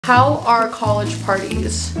How are college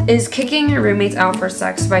parties? Is kicking your roommates out for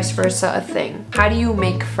sex, vice versa, a thing? How do you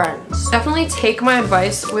make friends? Definitely take my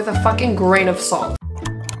advice with a fucking grain of salt.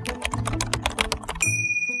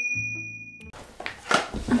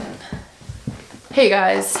 Hey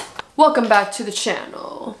guys, welcome back to the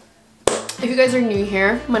channel. If you guys are new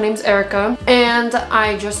here, my name's Erica and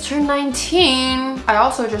I just turned 19. I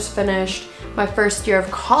also just finished my first year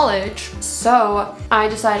of college, so I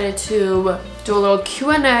decided to do a little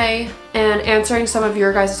Q&A and answering some of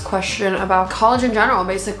your guys' question about college in general.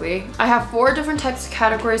 Basically, I have 4 different types of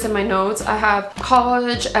categories in my notes. I have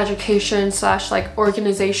college education / like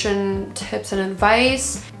organization tips and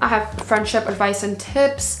advice. I have friendship advice and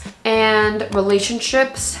tips and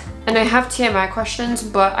relationships. And I have TMI questions,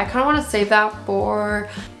 but I kind of want to save that for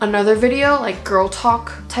another video, like girl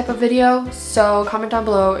talk type of video. So comment down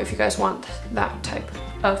below if you guys want that type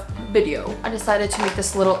of video. I decided to make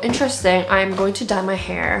this a little interesting. I'm going to dye my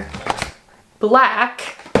hair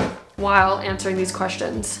black while answering these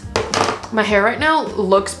questions. My hair right now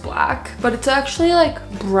looks black, but it's actually like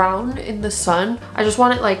brown in the sun. I just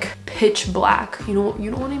want it like pitch black. You know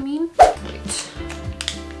what I mean? Wait.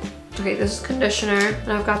 Okay, this is conditioner,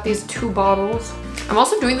 and I've got these 2 bottles. I'm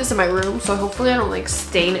also doing this in my room, so hopefully I don't like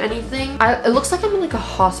stain anything. It looks like I'm in like a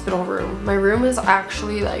hospital room. My room is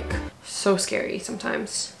actually like so scary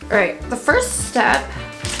sometimes. All right, the first step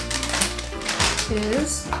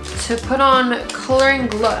is to put on coloring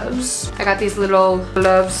gloves. I got these little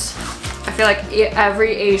gloves. I feel like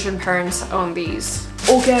every Asian parents own these.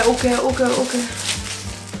 Okay.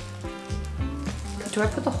 Do I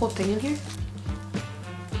put the whole thing in here?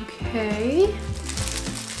 Okay.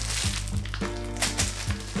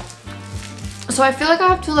 So I feel like I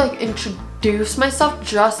have to like introduce myself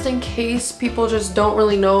just in case people just don't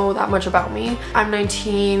really know that much about me. I'm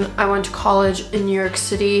 19. I went to college in New York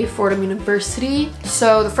City, Fordham University.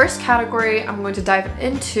 So the first category I'm going to dive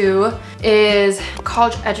into is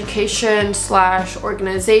college education /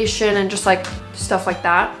 organization and just like stuff like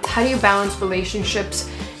that. How do you balance relationships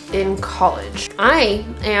in college? I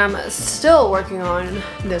am still working on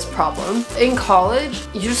this problem. In college,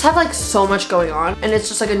 you just have like so much going on, and it's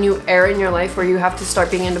just like a new era in your life where you have to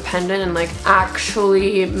start being independent and like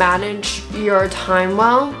actually manage your time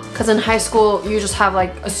well. Because in high school, you just have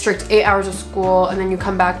like a strict 8 hours of school, and then you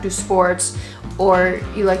come back, do sports, or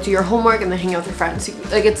you like do your homework and then hang out with your friends.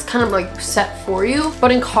 Like it's kind of like set for you.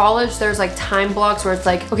 But in college, there's like time blocks where it's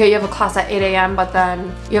like, okay, you have a class at 8 a.m. but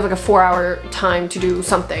then you have like a 4-hour time to do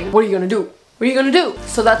something. What are you gonna do? What are you gonna do?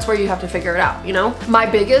 So that's where you have to figure it out, you know? My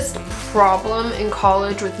biggest problem in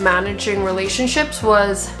college with managing relationships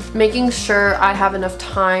was making sure I have enough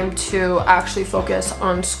time to actually focus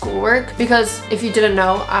on schoolwork. Because if you didn't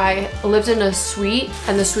know, I lived in a suite,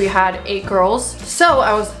 and the suite had 8 girls. So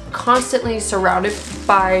I was constantly surrounded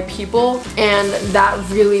by people, and that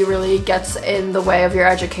really gets in the way of your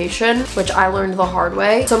education, which I learned the hard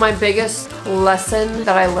way. So my biggest lesson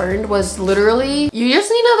that I learned was literally, you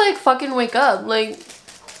just need to like fucking wake up. Like,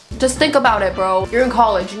 just think about it, bro. You're in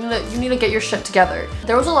college, you need to get your shit together.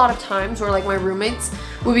 There was a lot of times where like my roommates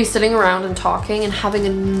would be sitting around and talking and having a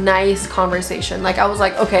nice conversation. Like I was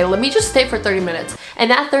like, okay, let me just stay for 30 minutes.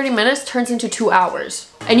 And that 30 minutes turns into 2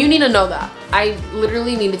 hours. And you need to know that. I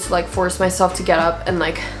literally needed to like force myself to get up and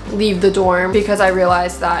like leave the dorm, because I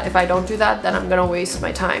realized that if I don't do that, then I'm gonna waste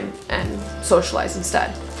my time and socialize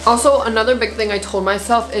instead. Also, another big thing I told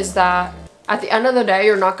myself is that at the end of the day,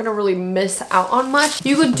 you're not gonna really miss out on much.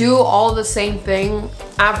 You could do all the same thing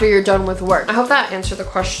after you're done with work. I hope that answered the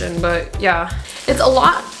question, but yeah. It's a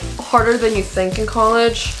lot harder than you think in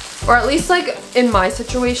college, or at least like in my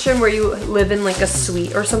situation where you live in like a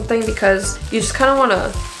suite or something, because you just kind of want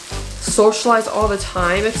to socialize all the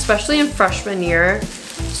time, especially in freshman year.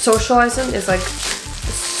 Socializing is like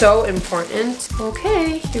so important.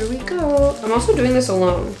 Okay, here we go. I'm also doing this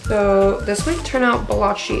alone, so this might turn out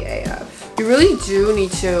blotchy AF. You really do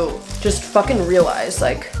need to just fucking realize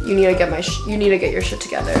like you need to get your shit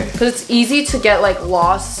together, because it's easy to get like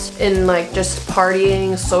lost in like just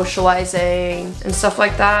partying, socializing and stuff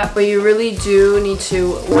like that, but you really do need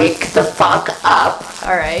to wake the fuck up.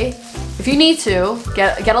 All right, if you need to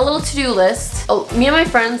get a little to-do list. Me and my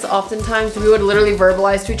friends, oftentimes we would literally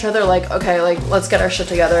verbalize to each other like, okay, like let's get our shit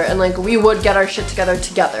together, and like we would get our shit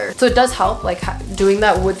together. So it does help like doing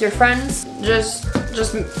that with your friends. Just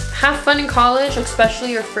have fun in college,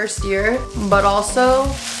 especially your first year, but also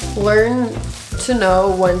learn to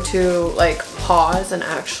know when to like pause and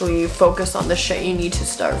actually focus on the shit you need to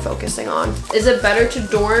start focusing on. Is it better to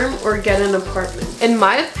dorm or get an apartment? In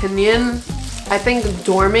my opinion, I think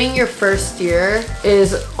dorming your first year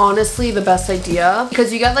is honestly the best idea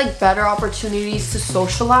because you get like better opportunities to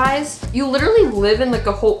socialize. You literally live in like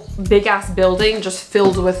a whole big ass building just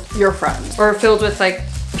filled with your friends or filled with like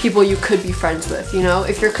people you could be friends with, you know?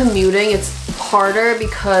 If you're commuting, it's harder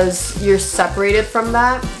because you're separated from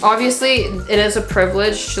that. Obviously, it is a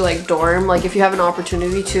privilege to like dorm. Like if you have an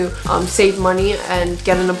opportunity to save money and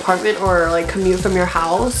get an apartment or like commute from your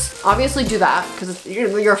house, obviously do that because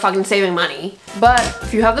you're fucking saving money. But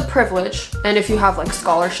if you have the privilege and if you have like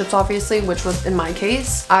scholarships, obviously, which was in my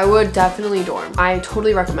case, I would definitely dorm. I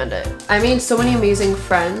totally recommend it. I made so many amazing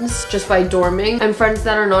friends just by dorming, and friends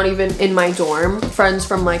that are not even in my dorm. Friends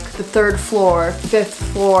from like the 3rd floor,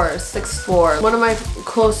 5th floor, 6th floor. One of my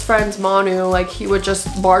close friends, Manu, like he would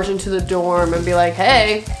just barge into the dorm and be like,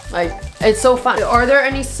 hey, like it's so fun. Are there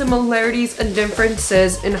any similarities and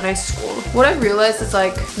differences in high school? What I realized is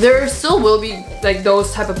like there still will be like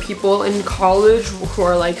those type of people in college who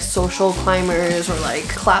are like social climbers or like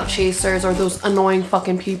clout chasers or those annoying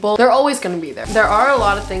fucking people. They're always gonna be there. There are a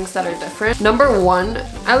lot of things that are different. Number one,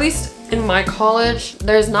 at least in my college,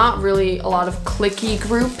 there's not really a lot of cliquey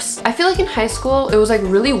groups. I feel like in high school, it was like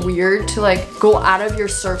really weird to like go out of your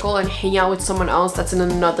circle and hang out with someone else that's in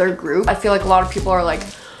another group. I feel like a lot of people are like,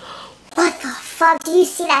 what the fuck? Do you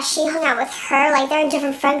see that she hung out with her? Like, they're in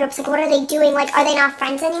different friend groups. Like, what are they doing? Like, are they not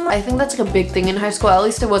friends anymore? I think that's like a big thing in high school. At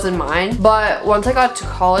least it wasn't mine. But once I got to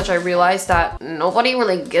college, I realized that nobody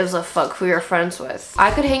really gives a fuck who you're friends with.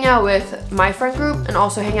 I could hang out with my friend group and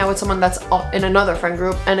also hang out with someone that's in another friend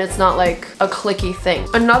group, and it's not like a cliquey thing.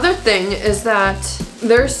 Another thing is that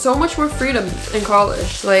there's so much more freedom in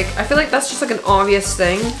college. Like, I feel like that's just like an obvious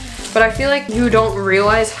thing. But I feel like you don't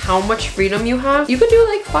realize how much freedom you have. You can do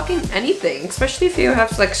like fucking anything, especially if you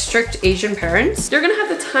have like strict Asian parents. You're gonna have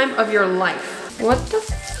the time of your life. What the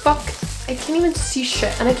fuck? I can't even see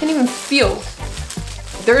shit and I can't even feel.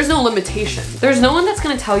 There is no limitation. There's no one that's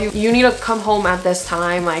gonna tell you, you need to come home at this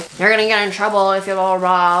time. Like, you're gonna get in trouble if you blah,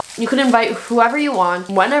 blah, blah. You can invite whoever you want,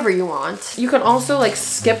 whenever you want. You can also like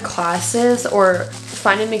skip classes or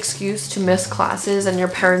find an excuse to miss classes and your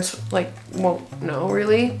parents like won't know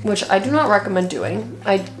really, which I do not recommend doing.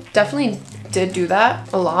 I definitely did do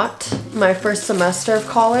that a lot my first semester of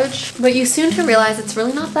college, but you soon to realize it's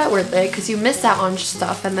really not that worth it because you miss out on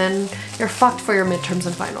stuff and then you're fucked for your midterms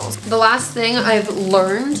and finals. The last thing I've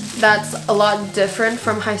learned that's a lot different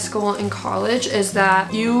from high school and college is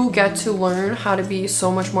that you get to learn how to be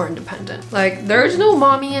so much more independent. Like, there's no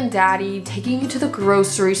mommy and daddy taking you to the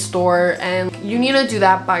grocery store, and you need to do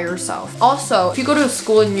that by yourself. Also, if you go to a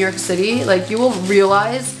school in New York City, like, you will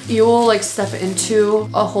realize you will like step into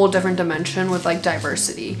a whole different dimension with like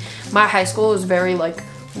diversity. My high school was very like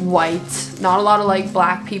white, not a lot of like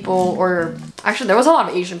black people, or actually there was a lot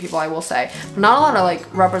of Asian people, I will say, but not a lot of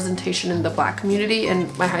like representation in the black community in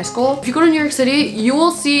my high school. If you go to New York City, you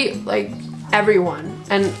will see like everyone,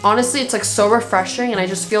 and honestly it's like so refreshing, and I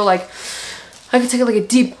just feel like I could take like a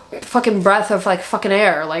deep fucking breath of like fucking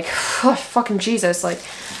air, like fucking Jesus. Like,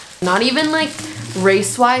 not even like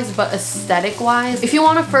race-wise, but aesthetic-wise. If you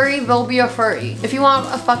want a furry, there'll be a furry. If you want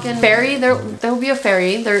a fucking fairy, there'll be a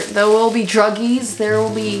fairy. There will be druggies. There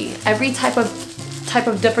will be every type of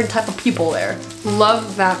different type of people there.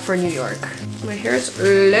 Love that for New York. My hair is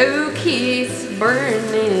low-key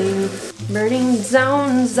burning. Burning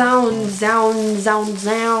down, down, down, down,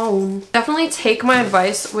 down. Definitely take my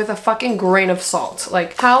advice with a fucking grain of salt.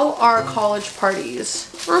 Like, how are college parties?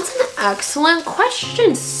 Well, that's an excellent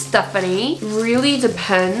question, Stephanie. Really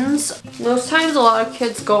depends. Most times a lot of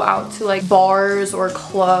kids go out to like bars or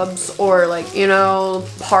clubs or like, you know,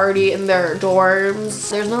 party in their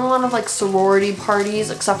dorms. There's not a lot of like sorority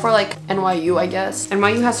parties except for like NYU, I guess.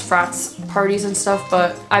 NYU has frats parties and stuff,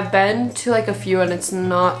 but I've been to like a few and it's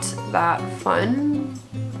not that fun.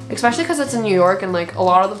 Especially because it's in New York and like a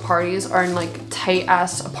lot of the parties are in like tight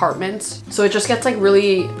ass apartments. So it just gets like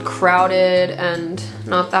really crowded and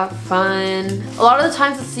not that fun. A lot of the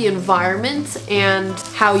times it's the environment and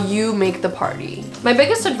how you make the party. My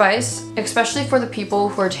biggest advice, especially for the people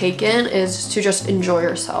who are taken, is to just enjoy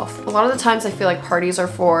yourself. A lot of the times I feel like parties are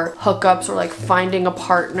for hookups or like finding a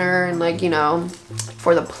partner and like, you know,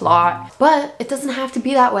 for the plot, but it doesn't have to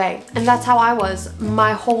be that way. And that's how I was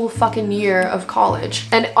my whole fucking year of college.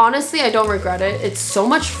 And honestly, I don't regret it. It's so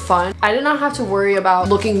much fun. I did not have to worry about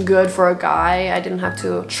looking good for a guy. I didn't have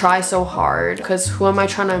to try so hard because who am I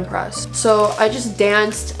trying to impress? So I just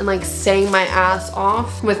danced and like sang my ass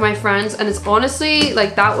off with my friends, and it's honestly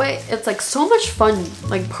like that way, it's like so much fun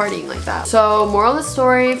like partying like that. So moral of the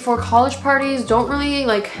story, for college parties, don't really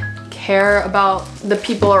like care about the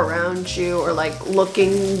people around you or like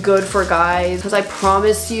looking good for guys, because I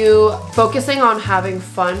promise you, focusing on having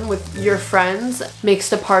fun with your friends makes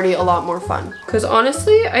the party a lot more fun. Because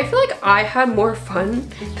honestly, I feel like I had more fun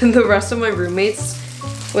than the rest of my roommates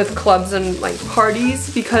with clubs and like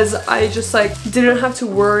parties, because I just like didn't have to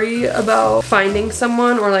worry about finding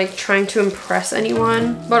someone or like trying to impress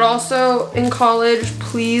anyone. But also in college,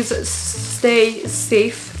 please stay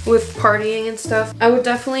safe with partying and stuff. I would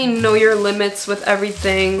definitely know your limits with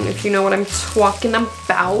everything, if you know what I'm talking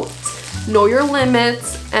about. Know your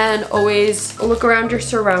limits and always look around your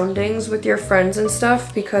surroundings with your friends and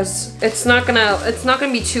stuff, because it's not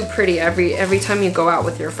gonna be too pretty every time you go out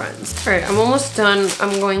with your friends. All right, I'm almost done.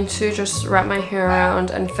 I'm going to just wrap my hair around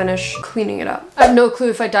and finish cleaning it up. I have no clue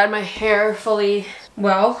if I dyed my hair fully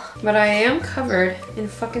well, but I am covered in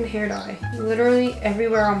fucking hair dye, literally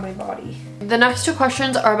everywhere on my body. The next two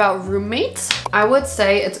questions are about roommates. I would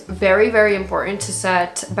say it's very, very important to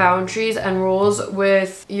set boundaries and rules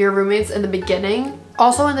with your roommates in the beginning.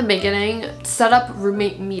 Also in the beginning, set up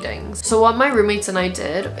roommate meetings. So what my roommates and I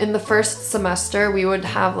did, in the first semester, we would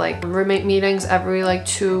have like roommate meetings every like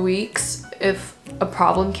 2 weeks. If a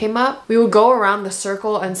problem came up, we would go around the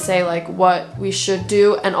circle and say like what we should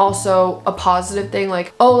do, and also a positive thing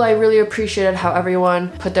like, oh, I really appreciated how everyone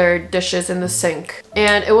put their dishes in the sink.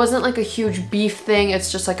 And it wasn't like a huge beef thing,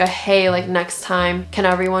 it's just like a, hey, like next time can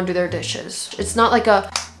everyone do their dishes. It's not like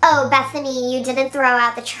a, oh, Bethany, you didn't throw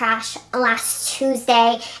out the trash last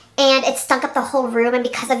Tuesday and it stunk up the whole room, and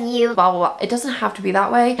because of you, blah, blah, blah. It doesn't have to be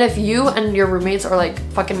that way. And if you and your roommates are like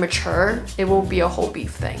fucking mature, it won't be a whole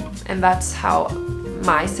beef thing. And that's how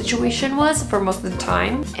my situation was for most of the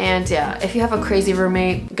time. And yeah, if you have a crazy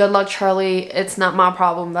roommate, good luck, Charlie. It's not my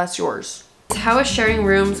problem, that's yours. How is sharing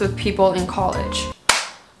rooms with people in college?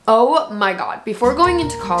 Oh my god, before going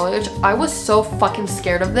into college, I was so fucking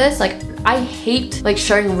scared of this. Like, I hate like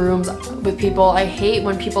sharing rooms with people. I hate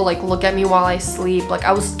when people like look at me while I sleep. Like,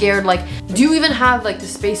 I was scared, like, do you even have like the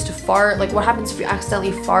space to fart? Like, what happens if you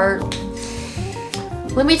accidentally fart?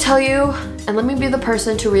 Let me tell you, and let me be the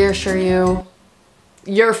person to reassure you,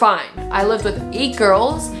 you're fine. I lived with 8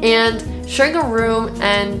 girls, and sharing a room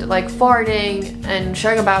and like farting and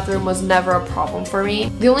sharing a bathroom was never a problem for me.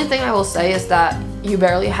 The only thing I will say is that you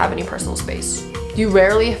barely have any personal space. You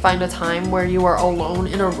rarely find a time where you are alone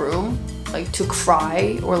in a room, like to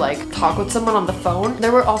cry or like talk with someone on the phone.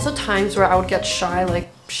 There were also times where I would get shy, like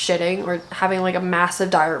shitting or having like a massive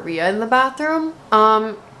diarrhea in the bathroom.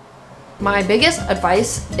 My biggest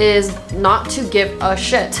advice is not to give a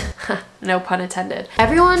shit. No pun intended.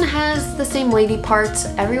 Everyone has the same lady parts.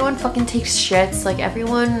 Everyone fucking takes shits. Like,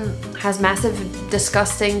 everyone has massive,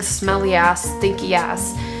 disgusting, smelly ass, stinky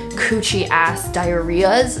ass, coochie ass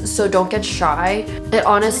diarrheas. So don't get shy. It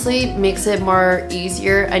honestly makes it more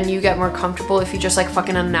easier, and you get more comfortable if you just like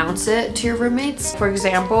fucking announce it to your roommates. For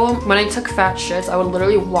example, when I took fat shits, I would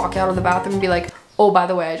literally walk out of the bathroom and be like, oh, by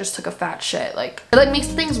the way, I just took a fat shit. Like, it like makes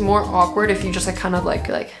things more awkward if you just like kind of like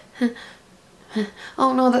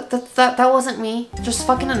oh no, that wasn't me. Just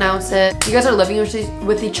fucking announce it. You guys are living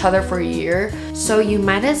with each other for a year, so you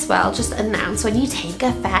might as well just announce when you take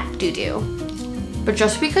a fat doo-doo. But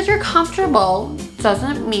just because you're comfortable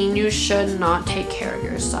doesn't mean you should not take care of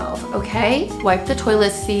yourself, okay? Wipe the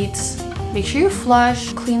toilet seats. Make sure you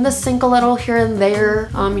flush. Clean the sink a little here and there.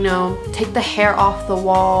 You know, take the hair off the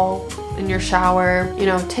wall in your shower. You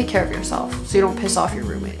know, take care of yourself so you don't piss off your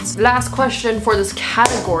roommates. Last question for this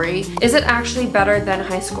category. Is it actually better than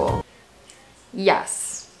high school?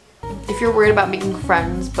 Yes. If you're worried about making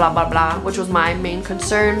friends, blah, blah, blah, which was my main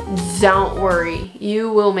concern, don't worry. You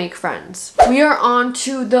will make friends. We are on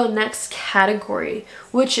to the next category,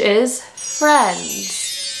 which is friends.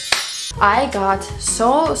 I got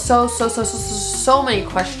so many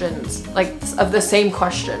questions, like of the same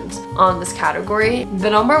questions on this category. The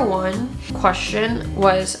number one question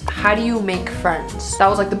was, how do you make friends? That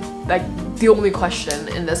was like the only question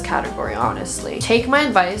in this category, honestly. Take my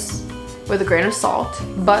advice with a grain of salt,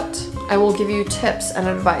 but I will give you tips and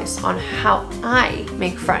advice on how I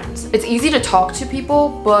make friends. It's easy to talk to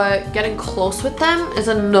people, but getting close with them is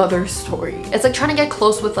another story. It's like trying to get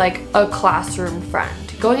close with like a classroom friend.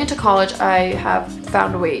 Going into college, I have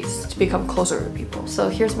found ways to become closer with people. So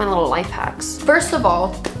here's my little life hacks. First of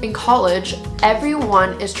all, in college,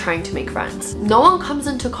 everyone is trying to make friends. No one comes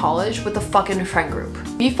into college with a fucking friend group.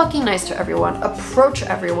 Be fucking nice to everyone, approach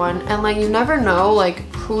everyone, and like, you never know like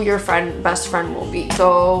who your best friend will be.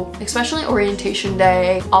 So especially orientation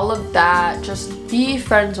day, all of that, just be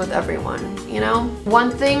friends with everyone, you know?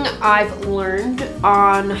 One thing I've learned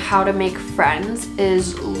on how to make friends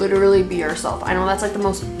is literally be yourself. I know that's like the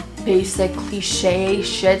most basic cliche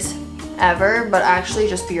shit whatever, but actually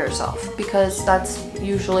just be yourself, because that's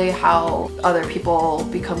usually how other people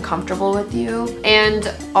become comfortable with you.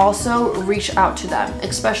 And also reach out to them,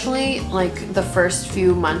 especially like the first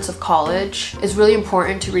few months of college. It's really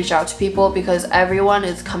important to reach out to people because everyone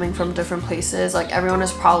is coming from different places. Like everyone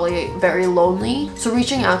is probably very lonely, so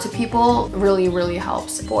reaching out to people really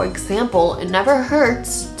helps. For example, it never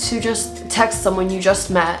hurts to just text someone you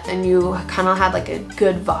just met and you kind of had like a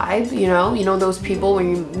good vibe, you know those people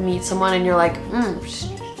when you meet someone and you're like,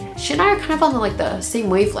 she and I are kind of on the same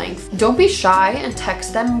wavelength. Don't be shy and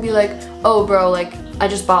text them and be like, oh bro, like I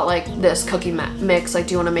just bought like this cookie mix, like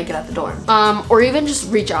do you want to make it at the dorm? Or even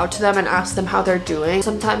just reach out to them and ask them how they're doing.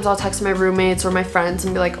 Sometimes I'll text my roommates or my friends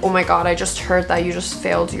and be like, oh my god, I just heard that you just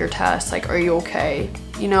failed your test, like are you okay?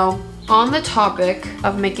 You know. On the topic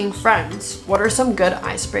of making friends, what are some good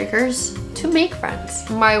icebreakers to make friends?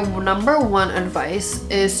 My number one advice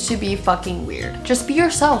is to be fucking weird. Just be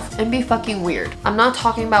yourself and be fucking weird. I'm not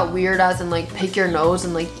talking about weird as in like pick your nose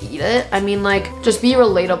and like eat it. I mean like just be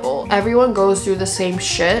relatable. Everyone goes through the same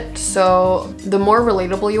shit, so the more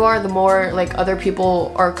relatable you are, the more like other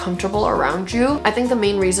people are comfortable around you. I think the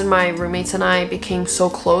main reason my roommates and I became so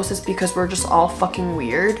close is because we're just all fucking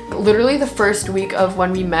weird. Literally the first week of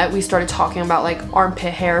when we met, we started talking about like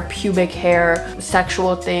armpit hair, pubic hair,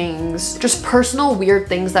 sexual things, just personal weird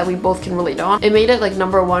things that we both can relate on. It made it like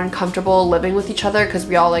number one, comfortable living with each other because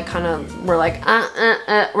we all like kind of were like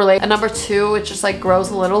relate. And number two, it just like grows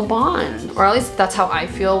a little bond, or at least that's how I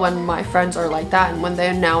feel when my friends are like that, and when they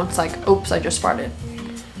announce like, oops, I just farted.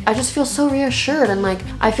 I just feel so reassured, and like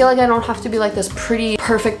I feel like I don't have to be like this pretty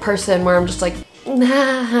perfect person where I'm just like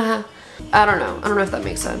nah. I don't know if that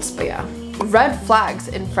makes sense, but yeah. Red flags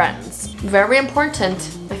in friends. Very important.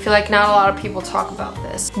 I feel like not a lot of people talk about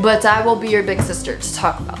this, but I will be your big sister to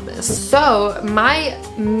talk about this. So my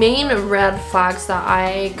main red flags that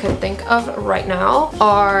I could think of right now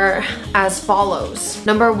are as follows.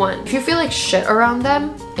 Number one, if you feel like shit around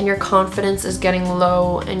them and your confidence is getting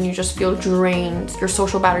low and you just feel drained, your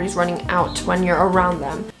social battery's running out when you're around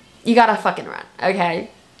them, you gotta fucking run, okay?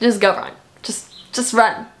 Just go run. Just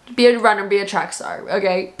run. Be a runner, be a track star,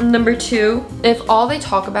 okay? Number two, if all they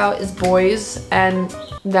talk about is boys and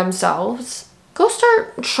themselves, go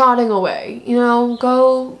start trotting away, you know?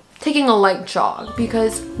 Go taking a light jog,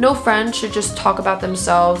 because no friend should just talk about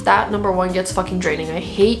themselves. That number one gets fucking draining. I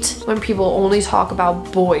hate when people only talk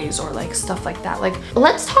about boys or like stuff like that. Like,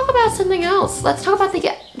 let's talk about something else. Let's talk about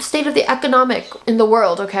the state of the economic in the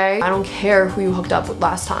world, okay? I don't care who you hooked up with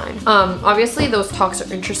last time. Obviously those talks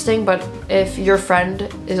are interesting, but if your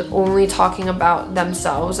friend is only talking about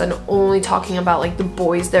themselves and only talking about like the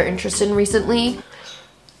boys they're interested in recently,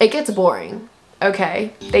 it gets boring.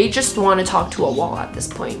 Okay, they just want to talk to a wall at this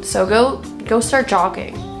point. So go start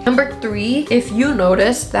jogging. Number three, if you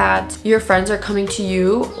notice that your friends are coming to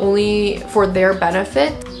you only for their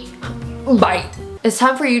benefit, bye. It's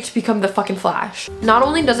time for you to become the fucking Flash. Not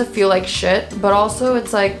only does it feel like shit, but also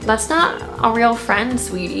it's like, that's not a real friend,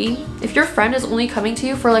 sweetie. If your friend is only coming to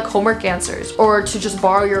you for like homework answers, or to just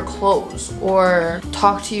borrow your clothes, or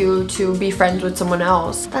talk to you to be friends with someone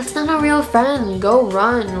else, that's not a real friend. Go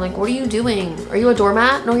run. Like, what are you doing? Are you a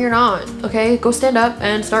doormat? No, you're not. Okay, go stand up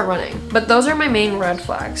and start running. But those are my main red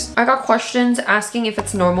flags. I got questions asking if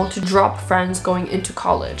it's normal to drop friends going into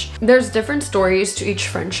college. There's different stories to each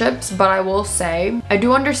friendships, but I will say I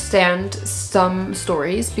do understand some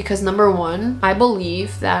stories because number one, I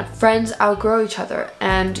believe that friends outgrow each other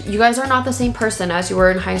and you guys are not the same person as you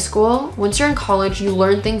were in high school. Once you're in college, you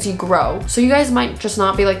learn things, you grow. So you guys might just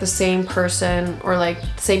not be like the same person or like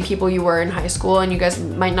the same people you were in high school, and you guys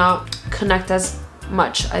might not connect as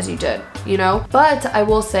much as you did, you know? But I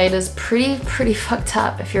will say it is pretty fucked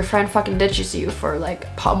up if your friend fucking ditches you for like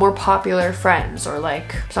more popular friends or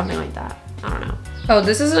like something like that. I don't know. Oh,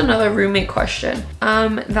 this is another roommate question.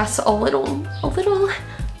 That's a little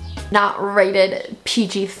not rated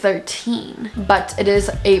PG-13, but it is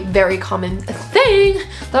a very common thing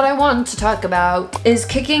that I want to talk about. Is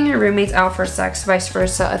kicking your roommates out for sex, vice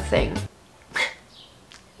versa, a thing?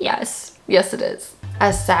 Yes it is.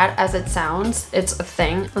 As sad as it sounds, it's a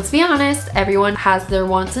thing. Let's be honest, everyone has their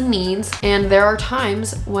wants and needs, and there are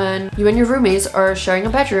times when you and your roommates are sharing a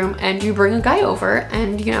bedroom and you bring a guy over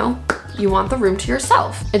and, you know, you want the room to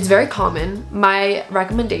yourself. It's very common. My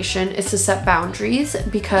recommendation is to set boundaries,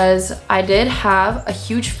 because I did have a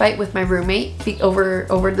huge fight with my roommate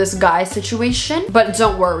over this guy situation, but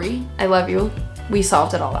don't worry, I love you. We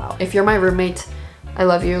solved it all out. If you're my roommate, I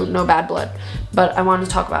love you, no bad blood, but I wanted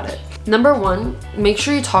to talk about it. Number one, make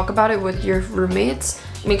sure you talk about it with your roommates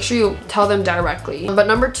make sure you tell them directly. But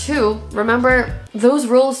number 2, remember, those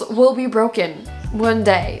rules will be broken one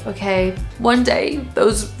day, okay? One day,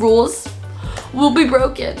 those rules will be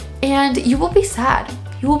broken and you will be sad.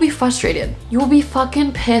 You will be frustrated. You will be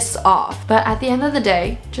fucking pissed off. But at the end of the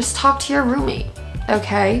day, just talk to your roommate,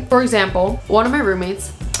 okay? For example, one of my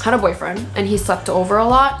roommates had a boyfriend and he slept over a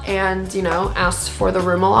lot and, you know, asked for the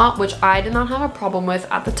room a lot, which I did not have a problem with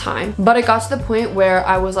at the time. But it got to the point where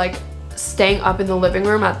I was like staying up in the living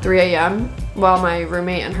room at 3 a.m. while my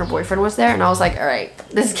roommate and her boyfriend was there, and I was like, all right,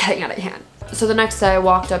 this is getting out of hand. So the next day I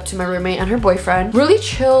walked up to my roommate and her boyfriend, really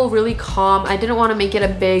chill, really calm. I didn't want to make it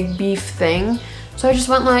a big beef thing. So I just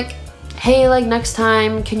went like, hey, like next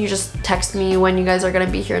time, can you just text me when you guys are gonna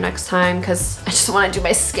be here next time? Because I just want to do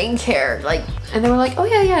my skincare. Like, and they were like, oh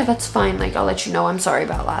yeah, that's fine. Like, I'll let you know. I'm sorry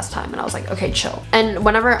about last time. And I was like, okay, chill. And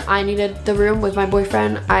whenever I needed the room with my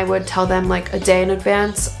boyfriend, I would tell them like a day in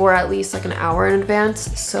advance or at least like an hour in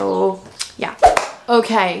advance. So yeah.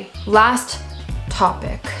 Okay, last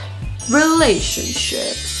topic.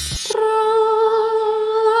 Relationships.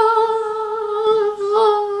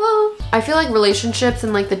 I feel like relationships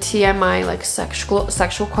and like the TMI like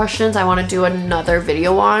sexual questions I want to do another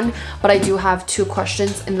video on, but I do have 2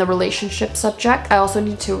 questions in the relationship subject. I also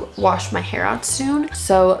need to wash my hair out soon,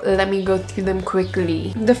 so let me go through them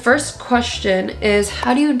quickly. The first question is,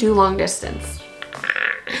 how do you do long distance?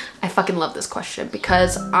 I fucking love this question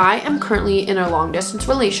because I am currently in a long distance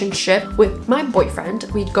relationship with my boyfriend.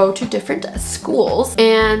 We go to different schools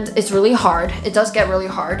and it's really hard. It does get really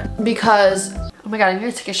hard because, oh my god, I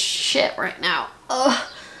need to take a shit right now. Ugh.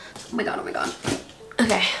 Oh my god, oh my god.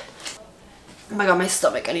 Okay. Oh my god, my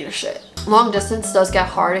stomach, I need a shit. Long distance does get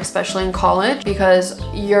hard, especially in college, because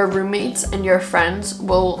your roommates and your friends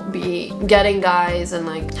will be getting guys and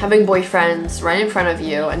like having boyfriends right in front of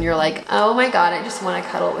you, and you're like, oh my god, I just want to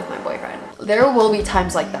cuddle with my boyfriend. There will be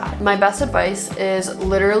times like that. My best advice is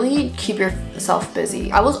literally keep yourself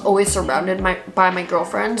busy. I was always surrounded by my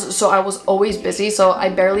girlfriends, so I was always busy, so I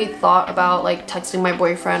barely thought about like texting my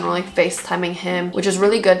boyfriend or like FaceTiming him, which is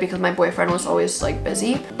really good because my boyfriend was always like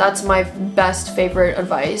busy. That's my best favorite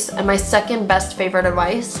advice. And my second best favorite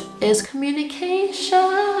advice is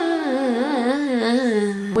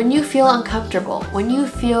communication. When you feel uncomfortable, when you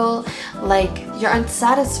feel like you're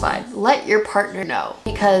unsatisfied, let your partner know,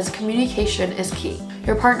 because communication is key.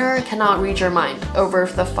 Your partner cannot read your mind over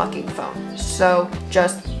the fucking phone. So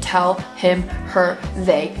just tell him, her,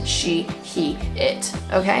 they, she, he, it,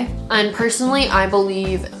 okay? And personally, I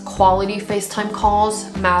believe quality FaceTime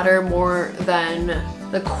calls matter more than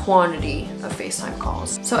the quantity of FaceTime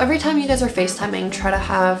calls. So every time you guys are FaceTiming, try to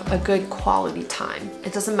have a good quality time.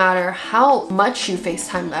 It doesn't matter how much you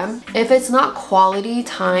FaceTime them. If it's not quality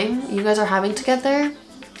time you guys are having together,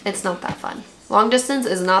 it's not that fun. Long distance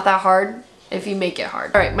is not that hard if you make it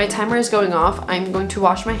hard. All right, my timer is going off. I'm going to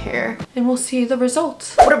wash my hair and we'll see the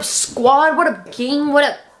results. What up, squad? What up, gang? What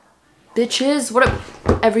up, bitches? What up,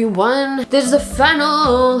 everyone? This is the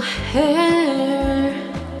final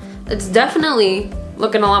hair. It's definitely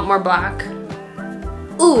looking a lot more black.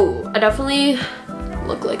 Ooh, I definitely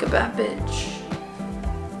look like a bad bitch.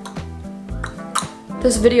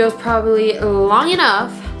 This video is probably long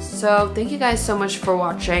enough, so thank you guys so much for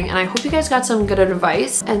watching, and I hope you guys got some good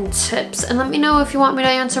advice and tips, and let me know if you want me to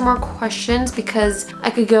answer more questions, because I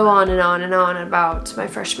could go on and on and on about my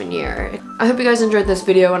freshman year. I hope you guys enjoyed this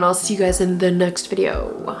video, and I'll see you guys in the next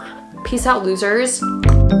video. Peace out, losers.